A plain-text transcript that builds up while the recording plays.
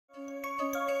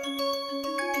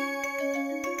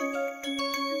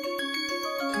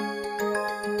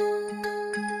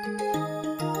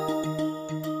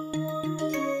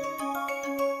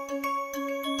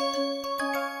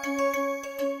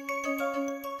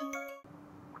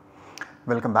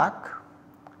Welcome back.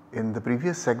 In the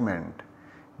previous segment,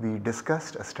 we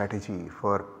discussed a strategy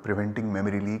for preventing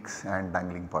memory leaks and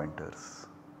dangling pointers.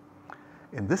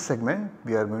 In this segment,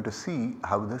 we are going to see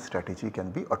how this strategy can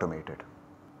be automated.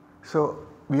 So,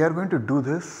 we are going to do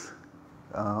this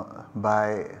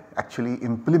by actually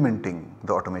implementing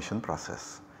the automation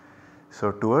process.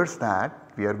 So, towards that,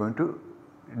 we are going to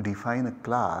define a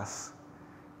class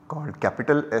called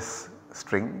capital S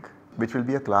string, which will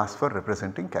be a class for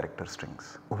representing character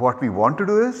strings. What we want to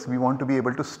do is we want to be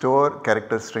able to store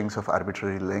character strings of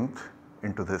arbitrary length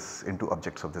into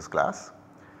objects of this class,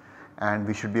 and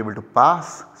we should be able to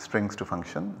pass strings to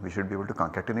function, we should be able to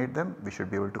concatenate them, we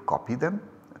should be able to copy them,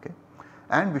 okay,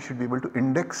 and we should be able to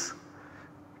index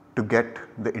to get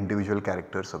the individual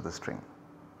characters of the string.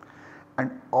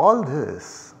 And all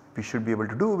this we should be able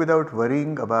to do without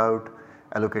worrying about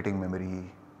allocating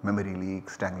memory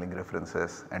leaks, dangling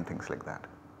references and things like that.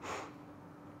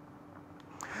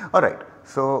 Alright,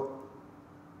 so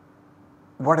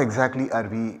what exactly are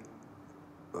we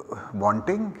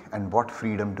wanting and what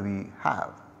freedom do we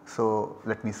have? So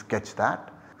let me sketch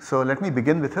that. So let me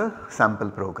begin with a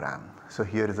sample program. So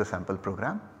here is a sample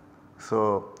program.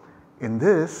 So in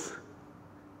this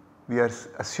we are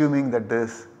assuming that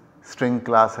this string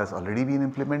class has already been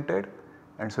implemented,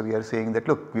 and so we are saying that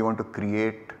look, we want to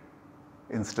create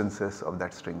instances of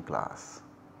that string class,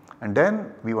 and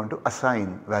then we want to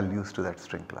assign values to that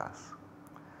string class.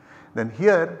 Then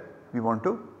here we want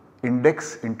to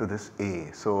index into this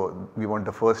A. So we want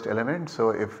the first element. So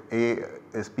if A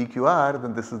is PQR,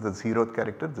 then this is the 0th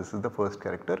character, this is the first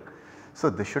character. So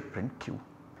this should print Q.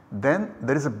 Then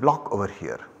there is a block over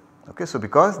here. Okay, so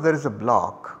because there is a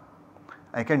block,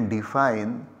 I can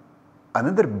define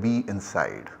another B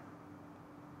inside.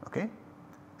 Okay,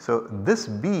 so this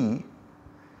B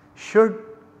should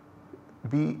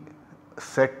be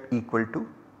set equal to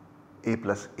A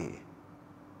plus A,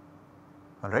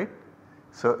 alright.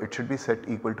 So it should be set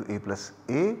equal to A plus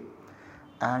A,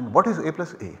 and what is A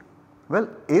plus A? Well,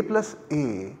 A plus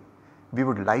A, we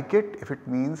would like it if it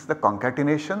means the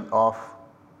concatenation of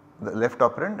the left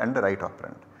operand and the right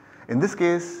operand. In this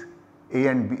case A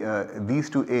and B, these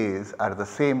two A's are the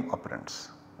same operands,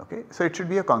 okay. So it should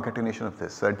be a concatenation of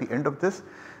this. So at the end of this,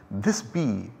 this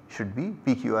B should be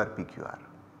PQR PQR,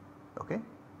 okay.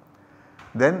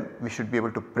 Then we should be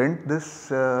able to print this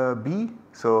B.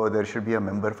 So there should be a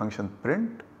member function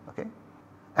print, okay.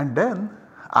 And then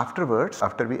afterwards,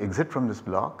 after we exit from this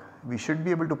block, we should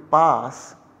be able to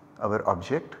pass our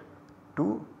object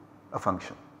to a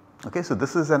function, okay. So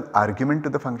this is an argument to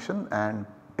the function, and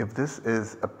if this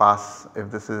is a pass,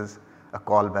 if this is a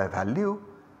call by value,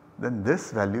 then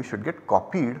this value should get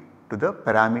copied to the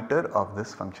parameter of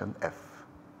this function f.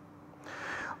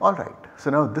 Alright, so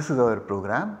now this is our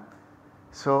program.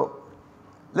 So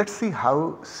let us see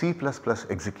how C++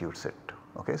 executes it.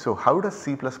 Okay, so how does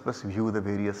C++ view the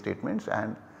various statements,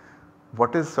 and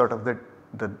what is sort of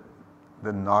the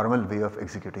normal way of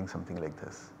executing something like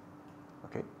this?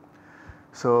 Okay.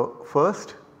 So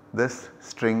first, this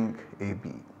string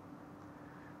AB.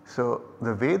 So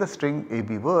the way the string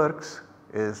AB works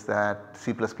is that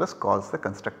C++ calls the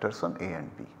constructors on A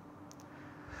and B.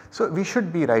 So we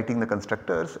should be writing the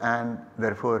constructors, and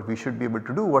therefore we should be able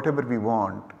to do whatever we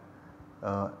want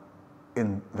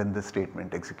when the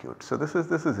statement executes. So this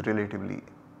is relatively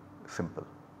simple,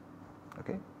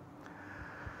 okay.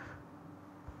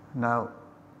 Now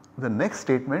the next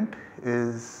statement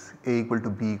is A equal to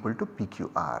B equal to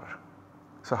PQR.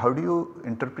 So how do you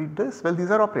interpret this? Well,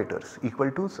 these are operators,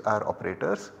 equal to's are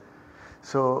operators.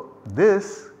 So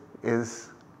this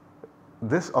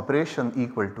operation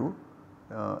equal to,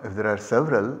 if there are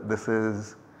several, this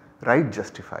is right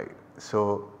justified.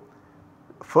 So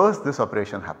first this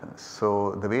operation happens.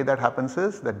 So the way that happens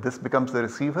is that this becomes the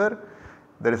receiver,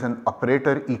 there is an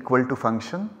operator equal to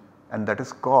function, and that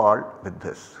is called with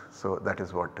this. So that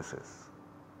is what this is.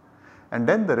 And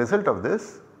then the result of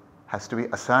this has to be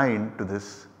assigned to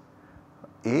this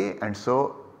A, and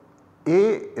so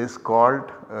A is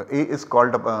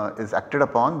acted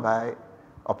upon by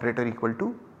operator equal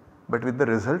to, but with the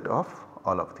result of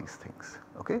all of these things,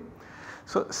 okay.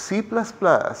 So C++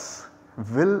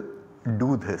 will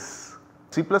do this.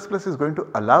 C++ is going to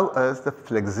allow us the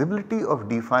flexibility of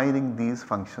defining these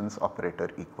functions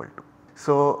operator equal to.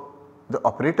 So the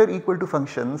operator equal to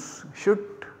functions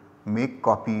should make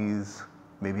copies,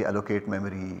 maybe allocate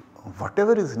memory,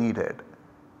 whatever is needed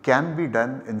can be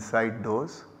done inside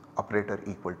those operator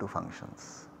equal to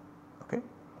functions, okay.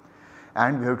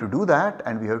 And we have to do that,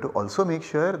 and we have to also make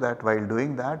sure that while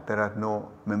doing that there are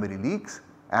no memory leaks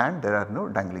and there are no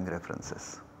dangling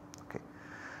references, okay.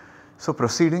 So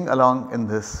proceeding along in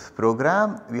this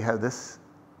program, we have this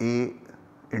A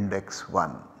index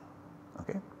 1.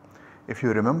 Okay. If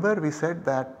you remember, we said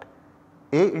that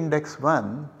A index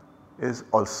 1 is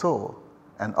also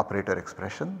an operator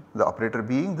expression, the operator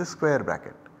being the square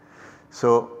bracket.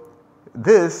 So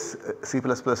this C++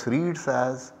 reads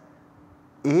as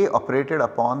A operated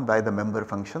upon by the member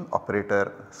function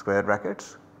operator square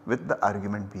brackets with the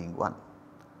argument being 1.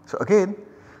 So again,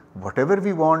 whatever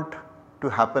we want to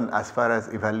happen as far as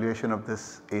evaluation of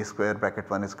this A square bracket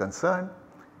 1 is concerned,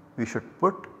 we should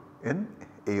put in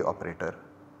A operator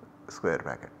square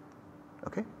bracket.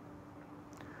 Okay.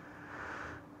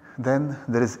 Then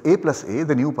there is A plus A,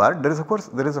 the new part. There is of course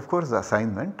the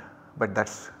assignment, but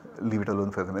leave it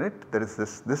alone for the minute. There is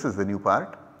this is the new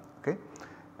part. Okay.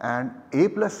 And A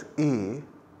plus A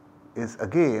is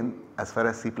again, as far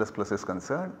as C++ is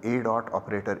concerned, A dot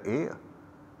operator A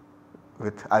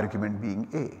with argument being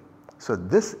A. So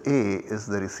this A is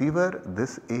the receiver,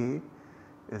 this A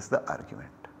is the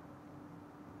argument.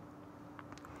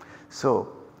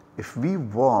 So if we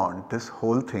want this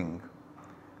whole thing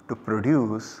to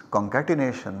produce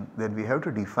concatenation, then we have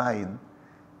to define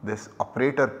this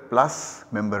operator plus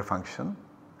member function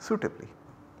suitably.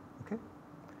 Okay.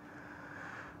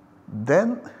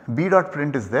 Then B dot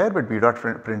print is there, but B dot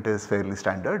print is fairly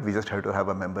standard. We just have to have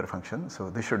a member function,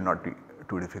 so this should not be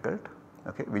too difficult.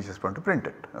 Okay. We just want to print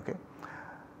it. Okay.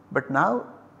 But now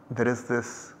there is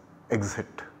this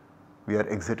exit, we are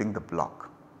exiting the block.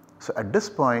 So at this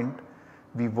point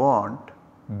we want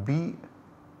B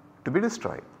to be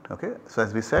destroyed. Okay. So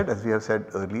as we have said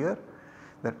earlier,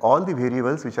 that all the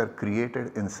variables which are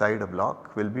created inside a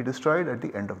block will be destroyed at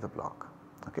the end of the block.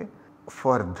 Okay.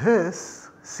 For this,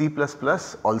 C++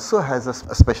 also has a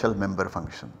special member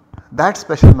function. That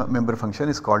special member function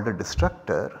is called a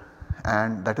destructor,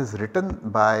 and that is written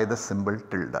by the symbol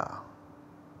tilde.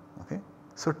 Okay.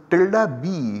 So tilde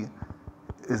B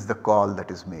is the call that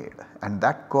is made, and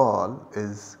that call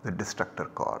is the destructor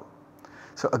call.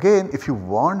 So again, if you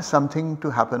want something to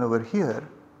happen over here,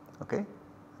 okay,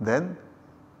 then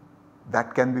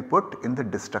that can be put in the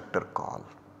destructor call.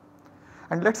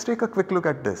 And let us take a quick look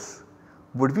at this.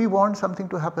 Would we want something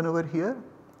to happen over here?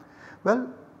 Well,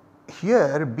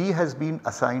 here B has been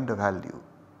assigned a value.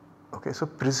 Okay, so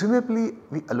presumably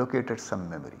we allocated some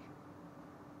memory.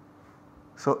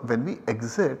 So when we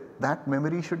exit, that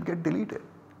memory should get deleted,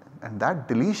 and that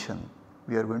deletion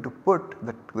we are going to put,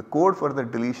 the code for the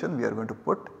deletion we are going to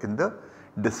put in the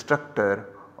destructor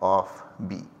of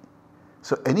B.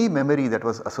 So any memory that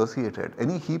was associated,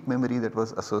 any heap memory that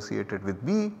was associated with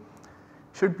B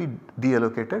should be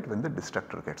deallocated when the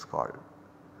destructor gets called.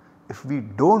 If we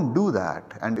do not do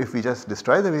that, and if we just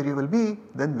destroy the variable B,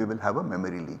 then we will have a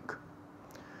memory leak.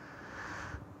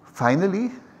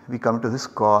 Finally, we come to this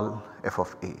call f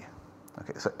of A.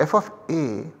 Okay, so f of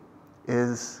A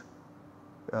is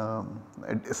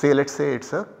let us say it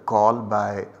is a call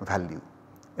by value,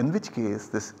 in which case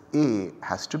this A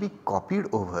has to be copied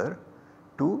over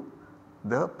to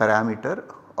the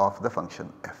parameter of the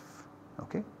function f.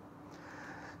 Okay.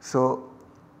 So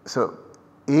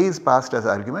A is passed as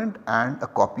argument and a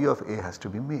copy of A has to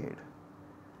be made,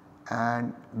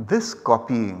 and this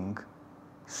copying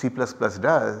C++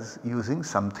 does using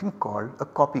something called a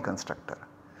copy constructor.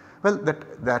 Well,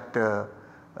 that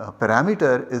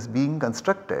parameter is being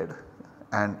constructed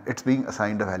and it is being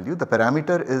assigned a value. The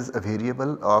parameter is a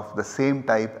variable of the same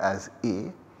type as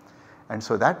A, and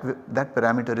so that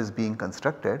parameter is being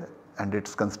constructed, and it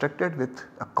is constructed with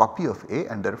a copy of A,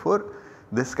 and therefore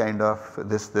this kind of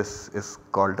this is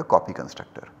called a copy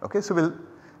constructor. Okay, so we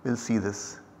will see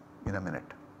this in a minute.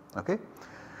 Okay.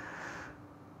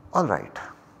 All right.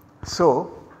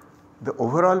 So the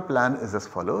overall plan is as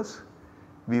follows.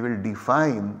 We will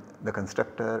define the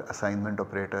constructor, assignment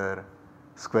operator,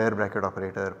 square bracket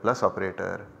operator, plus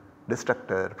operator,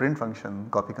 destructor, print function,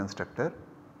 copy constructor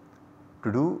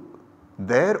to do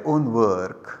their own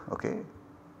work, okay,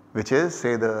 which is,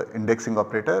 say, the indexing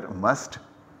operator must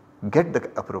get the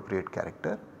appropriate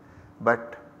character,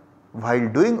 but while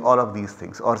doing all of these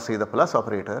things, or say the plus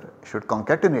operator should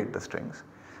concatenate the strings,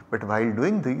 but while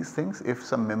doing these things, if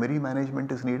some memory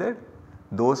management is needed,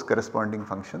 those corresponding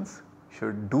functions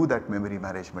should do that memory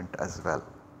management as well.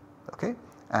 Okay?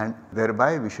 And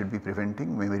thereby we should be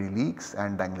preventing memory leaks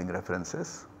and dangling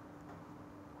references.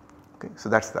 Okay? So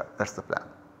that is the plan.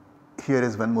 Here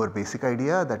is one more basic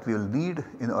idea that we will need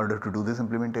in order to do this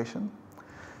implementation.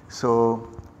 So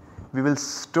we will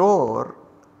store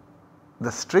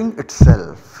the string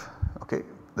itself, okay,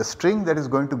 the string that is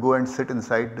going to go and sit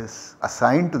inside this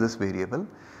assigned to this variable,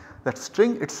 that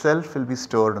string itself will be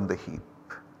stored on the heap,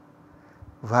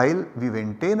 while we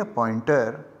maintain a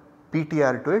pointer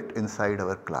PTR to it inside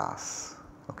our class.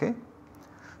 Okay.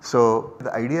 So,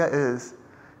 the idea is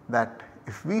that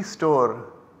if we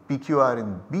store PQR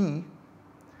in B,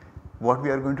 what we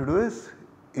are going to do is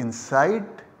inside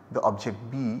the object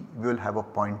B we will have a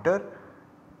pointer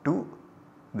to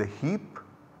the heap,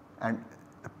 and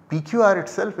the PQR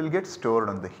itself will get stored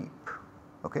on the heap.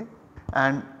 Okay.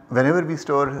 And whenever we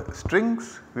store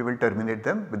strings, we will terminate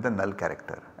them with the null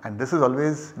character, and this is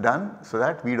always done so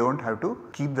that we do not have to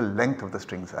keep the length of the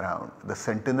strings around. The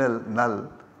sentinel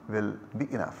null will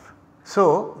be enough.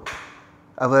 So,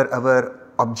 our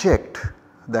object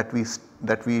that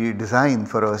we design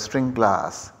for a string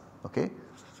class, okay,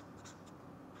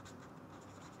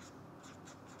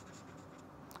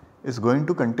 is going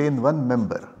to contain one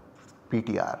member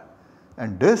PTR,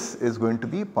 and this is going to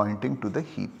be pointing to the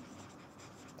heap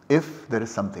if there is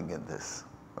something in this.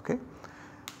 Okay.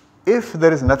 If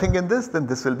there is nothing in this, then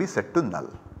this will be set to null.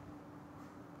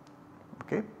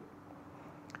 Okay.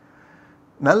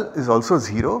 Null is also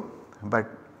 0, but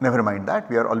never mind that,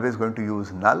 we are always going to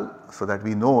use null so that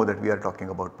we know that we are talking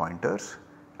about pointers,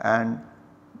 and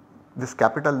this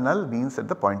capital null means that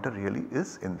the pointer really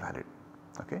is invalid.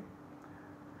 Okay.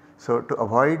 So, to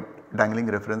avoid dangling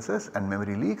references and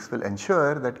memory leaks, will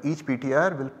ensure that each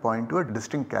PTR will point to a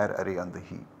distinct char array on the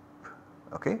heap.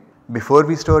 Okay. Before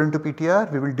we store into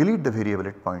PTR, we will delete the variable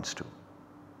it points to,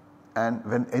 and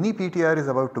when any PTR is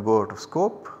about to go out of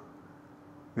scope,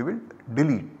 we will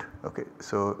delete. Okay.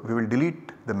 So, we will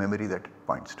delete the memory that it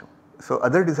points to. So,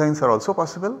 other designs are also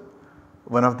possible.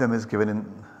 One of them is given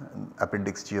in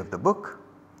appendix G of the book,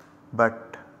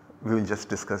 but we will just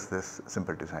discuss this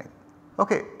simple design.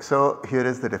 Okay. So, here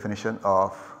is the definition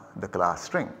of the class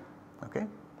string. Okay.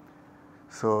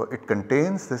 So, it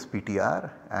contains this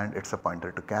PTR and it is a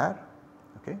pointer to char.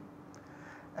 Okay.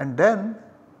 And then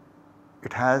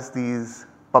it has these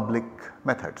public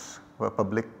methods or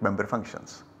public member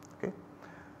functions. Okay.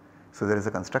 So, there is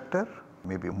a constructor,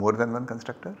 maybe more than one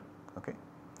constructor. Okay.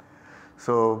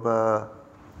 So,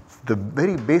 the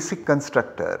very basic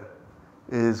constructor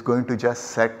is going to just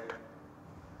set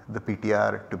the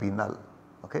PTR to be null.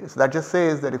 Okay. So, that just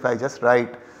says that if I just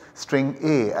write string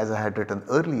A as I had written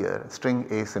earlier, string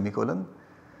A semicolon,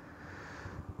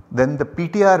 then the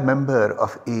PTR member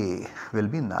of A will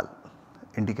be null,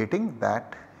 indicating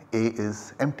that A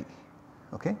is empty.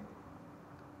 Okay.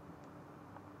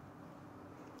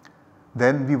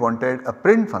 Then we wanted a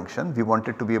print function, we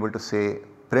wanted to be able to say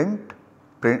print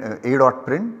A dot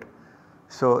print,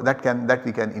 so that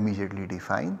we can immediately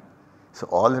define. So,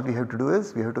 all that we have to do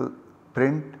is we have to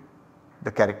print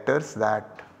the characters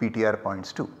that PTR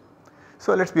points to.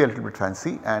 So, let us be a little bit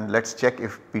fancy and let us check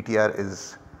if PTR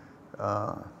is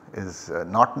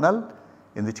not null,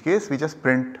 in which case we just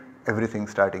print everything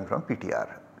starting from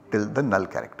PTR till the null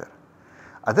character.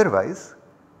 Otherwise,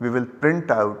 we will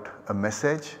print out a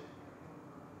message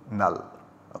null.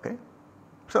 Okay.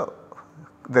 So,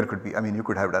 there could be, I mean, you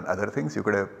could have done other things, you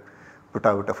could have put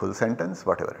out a full sentence,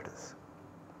 whatever it is.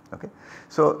 Okay.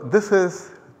 So, this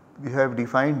is, we have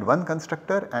defined one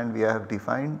constructor and we have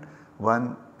defined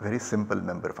one very simple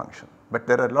member function, but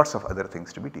there are lots of other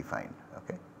things to be defined.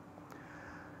 Okay.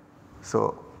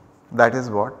 So, that is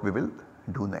what we will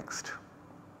do next.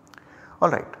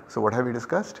 Alright, so what have we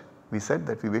discussed? We said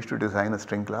that we wish to design a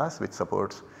string class which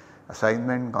supports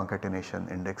assignment, concatenation,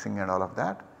 indexing and all of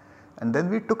that, and then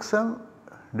we took some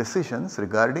decisions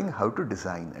regarding how to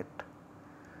design it.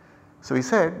 So, we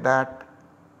said that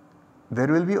there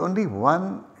will be only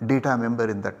one data member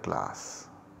in that class,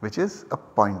 which is a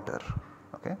pointer.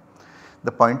 Okay.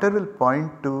 The pointer will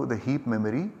point to the heap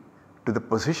memory, to the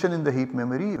position in the heap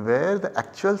memory where the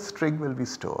actual string will be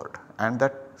stored, and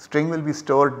that string will be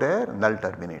stored there null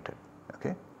terminated.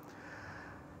 Okay.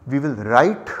 We will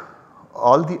write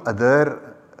all the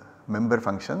other member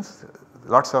functions,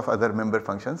 lots of other member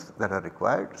functions that are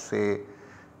required, say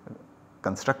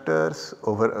constructors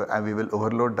and we will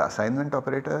overload the assignment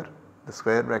operator, the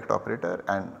square bracket operator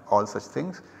and all such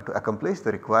things to accomplish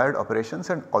the required operations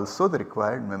and also the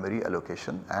required memory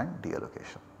allocation and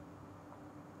deallocation.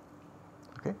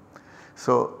 Okay.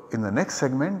 So, in the next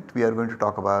segment we are going to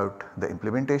talk about the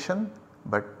implementation,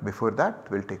 but before that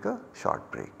we will take a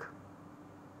short break.